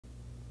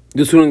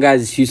What's going on,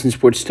 guys? It's Houston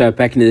Sports Talk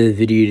back into the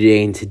video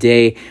today, and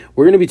today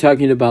we're going to be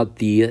talking about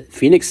the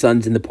Phoenix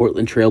Suns and the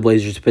Portland Trail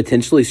Blazers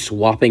potentially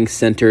swapping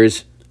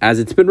centers, as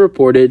it's been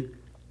reported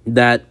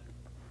that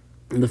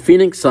the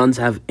Phoenix Suns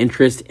have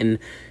interest in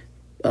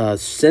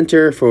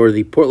center for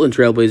the Portland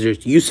Trail Blazers,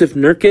 Jusuf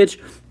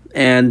Nurkic,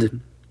 and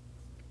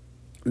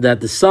that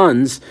the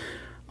Suns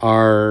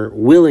are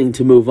willing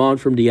to move on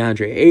from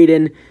DeAndre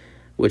Ayton,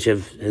 which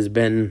has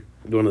been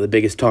one of the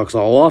biggest talks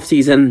all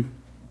offseason.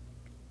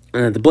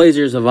 The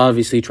Blazers have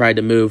obviously tried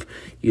to move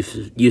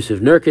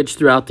Jusuf Nurkic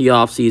throughout the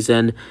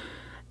offseason,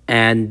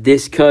 and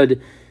this could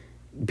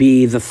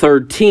be the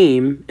third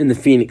team in the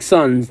Phoenix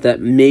Suns that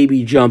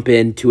maybe jump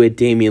into a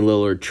Damian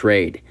Lillard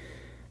trade.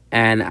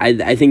 And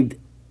I think,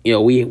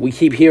 we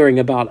keep hearing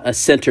about a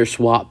center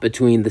swap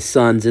between the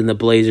Suns and the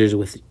Blazers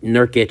with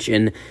Nurkic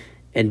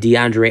and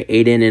DeAndre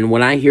Ayton. And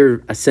when I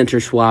hear a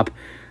center swap,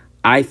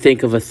 I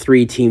think of a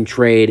three-team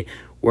trade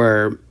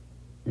where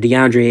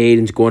DeAndre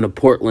Ayton's going to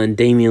Portland,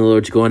 Damian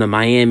Lillard's going to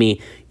Miami,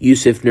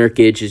 Jusuf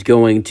Nurkic is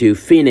going to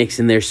Phoenix,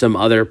 and there's some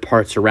other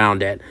parts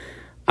around it.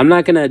 I'm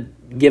not going to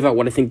give out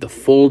what I think the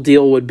full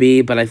deal would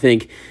be, but I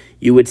think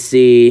you would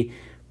see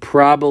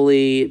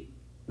probably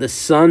the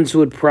Suns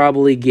would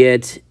probably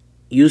get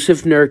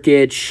Jusuf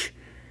Nurkic,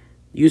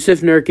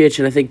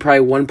 and I think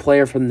probably one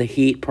player from the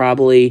Heat,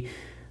 probably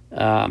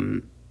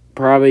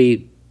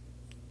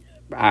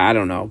I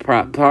don't know,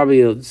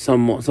 probably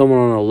someone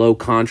on a low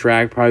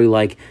contract, probably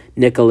like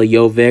Nikola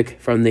Jovic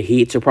from the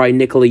Heat. So probably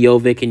Nikola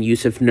Jovic and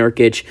Jusuf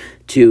Nurkic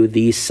to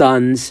the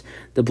Suns.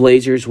 The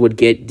Blazers would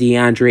get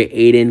DeAndre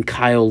Ayton,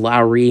 Kyle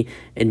Lowry,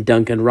 and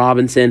Duncan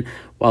Robinson,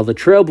 while the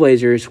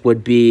Trailblazers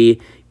would be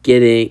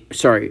getting,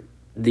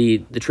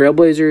 the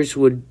Trailblazers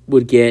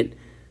would get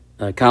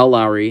Kyle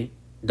Lowry,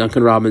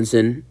 Duncan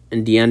Robinson,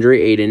 and DeAndre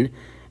Ayton,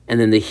 and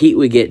then the Heat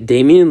would get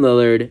Damian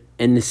Lillard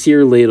and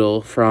Nasir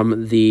Little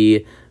from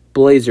the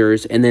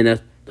Blazers, and then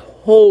a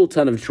whole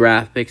ton of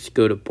draft picks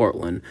go to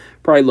Portland.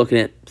 Probably looking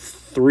at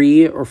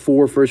 3 or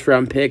 4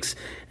 first-round picks,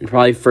 and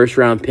probably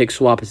first-round pick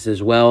swaps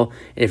as well.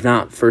 If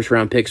not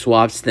first-round pick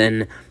swaps,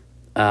 then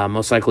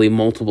most likely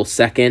multiple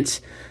seconds.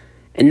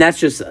 And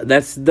that's just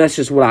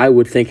what I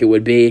would think it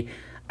would be.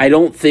 I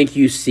don't think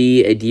you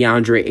see a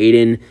DeAndre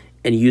Ayton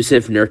and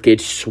Jusuf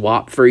Nurkic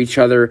swap for each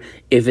other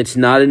if it's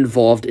not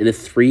involved in a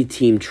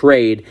 3-team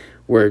trade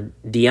where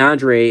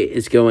DeAndre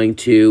is going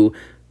to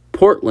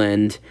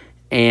Portland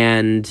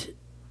and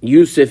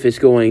Jusuf is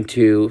going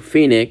to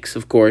Phoenix,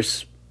 of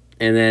course,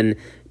 and then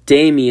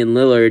Damian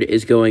Lillard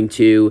is going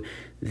to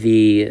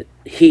the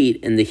Heat,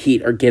 and the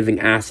Heat are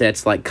giving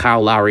assets like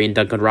Kyle Lowry and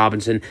Duncan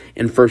Robinson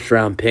and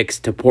first-round picks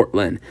to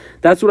Portland.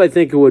 That's what I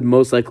think it would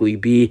most likely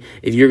be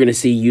if you're going to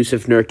see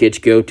Jusuf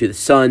Nurkic go to the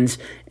Suns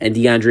and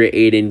DeAndre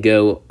Ayton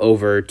go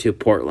over to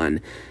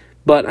Portland.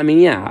 But,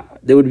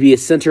 there would be a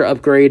center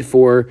upgrade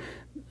for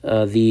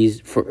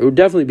it would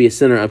definitely be a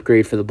center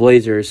upgrade for the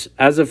Blazers.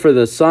 As for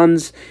the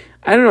Suns,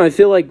 I don't know. I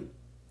feel like,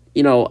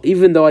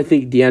 even though I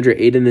think DeAndre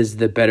Ayton is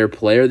the better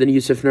player than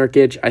Jusuf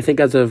Nurkic, I think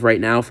as of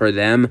right now for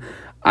them,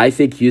 I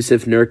think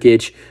Jusuf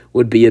Nurkic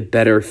would be a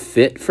better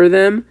fit for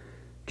them.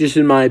 Just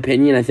in my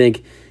opinion, I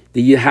think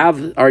that you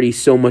have already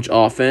so much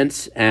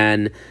offense,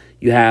 and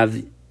you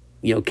have,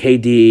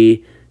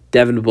 KD,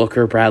 Devin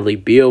Booker, Bradley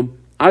Beal.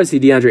 Obviously,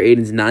 DeAndre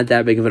Ayton's not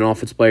that big of an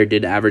offense player.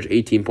 Did average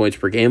 18 points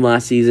per game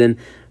last season.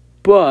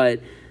 But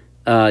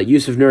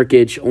Jusuf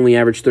Nurkic only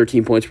averaged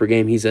 13 points per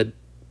game. He's a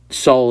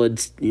solid,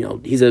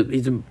 he's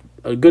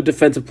a good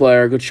defensive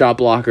player, a good shot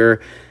blocker,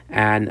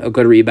 and a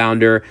good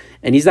rebounder.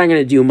 And he's not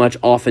going to do much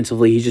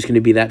offensively. He's just going to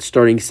be that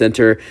starting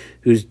center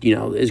who's,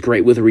 is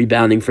great with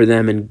rebounding for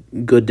them and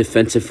good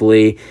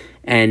defensively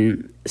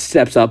and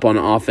steps up on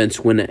offense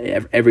from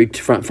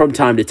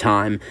time to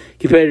time.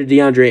 Compared to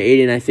DeAndre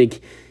Ayton, I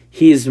think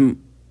he's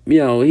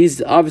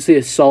obviously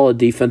a solid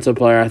defensive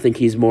player. I think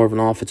he's more of an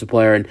offensive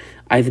player, and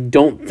I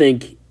don't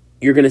think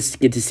you're going to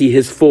get to see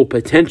his full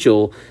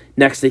potential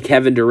next to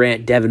Kevin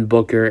Durant, Devin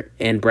Booker,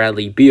 and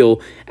Bradley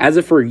Beal. As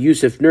for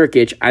Jusuf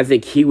Nurkic, I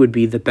think he would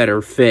be the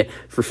better fit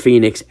for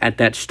Phoenix at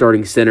that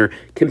starting center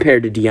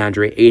compared to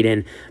DeAndre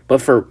Ayton.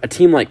 But for a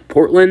team like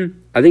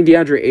Portland, I think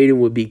DeAndre Ayton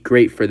would be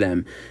great for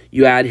them.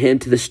 You add him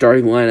to the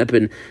starting lineup,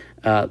 and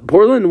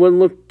Portland wouldn't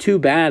look too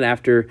bad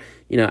after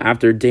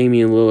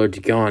Damian Lillard's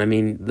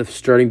gone. The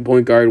starting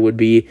point guard would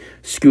be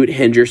Scoot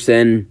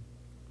Henderson.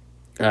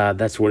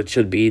 That's what it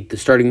should be. The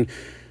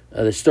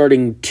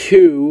starting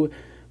 2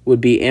 would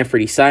be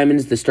Anthony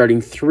Simons. The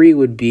starting three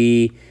would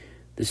be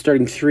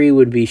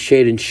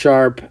Shaedon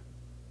Sharpe.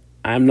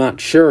 I'm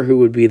not sure who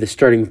would be the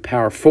starting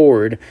power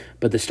forward,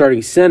 but the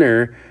starting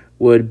center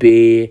would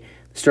be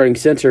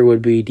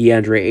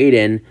DeAndre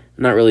Ayton.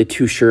 I'm not really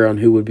too sure on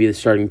who would be the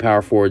starting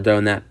power forward though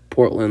in that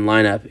Portland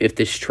lineup if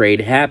this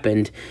trade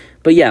happened.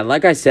 But yeah,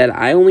 like I said,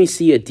 I only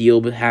see a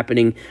deal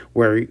happening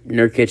where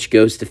Nurkic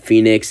goes to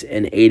Phoenix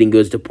and Ayton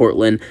goes to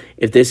Portland.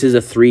 If this is a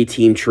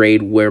 3-team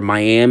trade where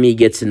Miami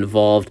gets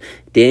involved,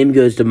 Dame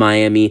goes to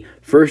Miami,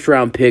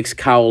 first-round picks,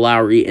 Kyle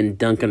Lowry and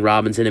Duncan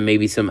Robinson and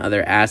maybe some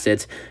other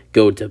assets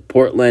go to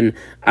Portland.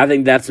 I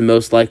think that's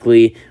most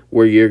likely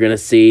where you're going to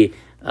see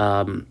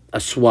a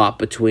swap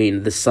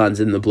between the Suns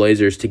and the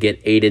Blazers to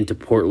get Aiden to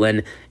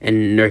Portland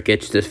and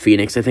Nurkic to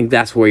Phoenix. I think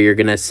that's where you're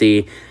gonna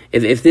see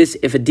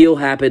if a deal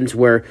happens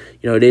where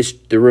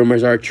the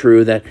rumors are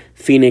true that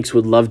Phoenix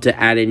would love to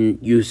add in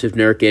Jusuf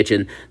Nurkic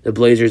and the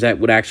Blazers that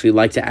would actually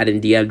like to add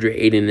in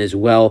DeAndre Aiden as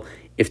well.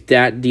 If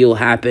that deal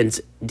happens,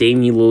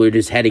 Damian Lillard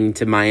is heading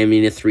to Miami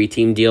in a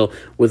 3-team deal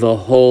with a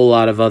whole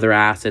lot of other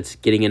assets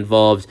getting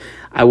involved.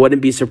 I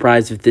wouldn't be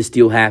surprised if this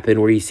deal happened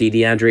where you see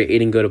DeAndre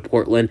Aiden go to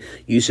Portland,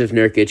 Jusuf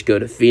Nurkic go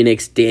to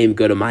Phoenix, Dame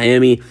go to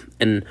Miami,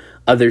 and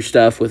other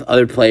stuff with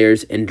other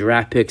players and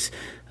draft picks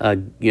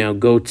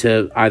go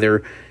to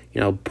either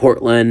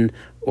Portland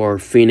or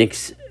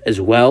Phoenix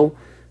as well.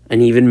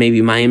 And even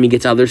maybe Miami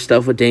gets other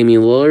stuff with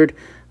Damian Lillard.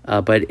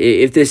 But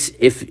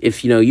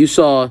if you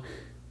saw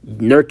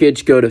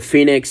Nurkic go to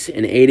Phoenix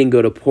and Aiden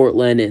go to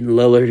Portland and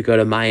Lillard go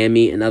to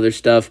Miami and other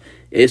stuff,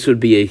 this would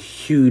be a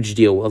huge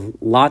deal with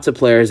lots of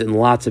players and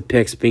lots of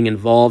picks being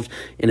involved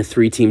in a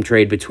 3-team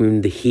trade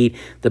between the Heat,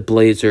 the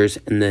Blazers,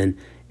 and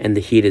the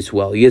Heat as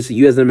well. You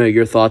guys let me know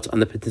your thoughts on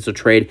the potential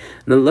trade.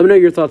 And let me know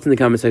your thoughts in the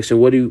comment section.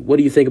 What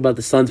do you think about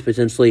the Suns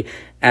potentially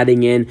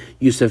adding in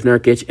Jusuf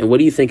Nurkic? And what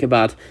do you think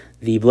about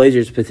the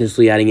Blazers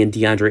potentially adding in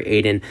DeAndre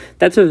Aiden?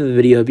 That's it for the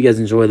video. Hope you guys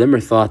enjoy them or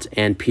thoughts,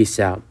 and peace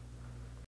out.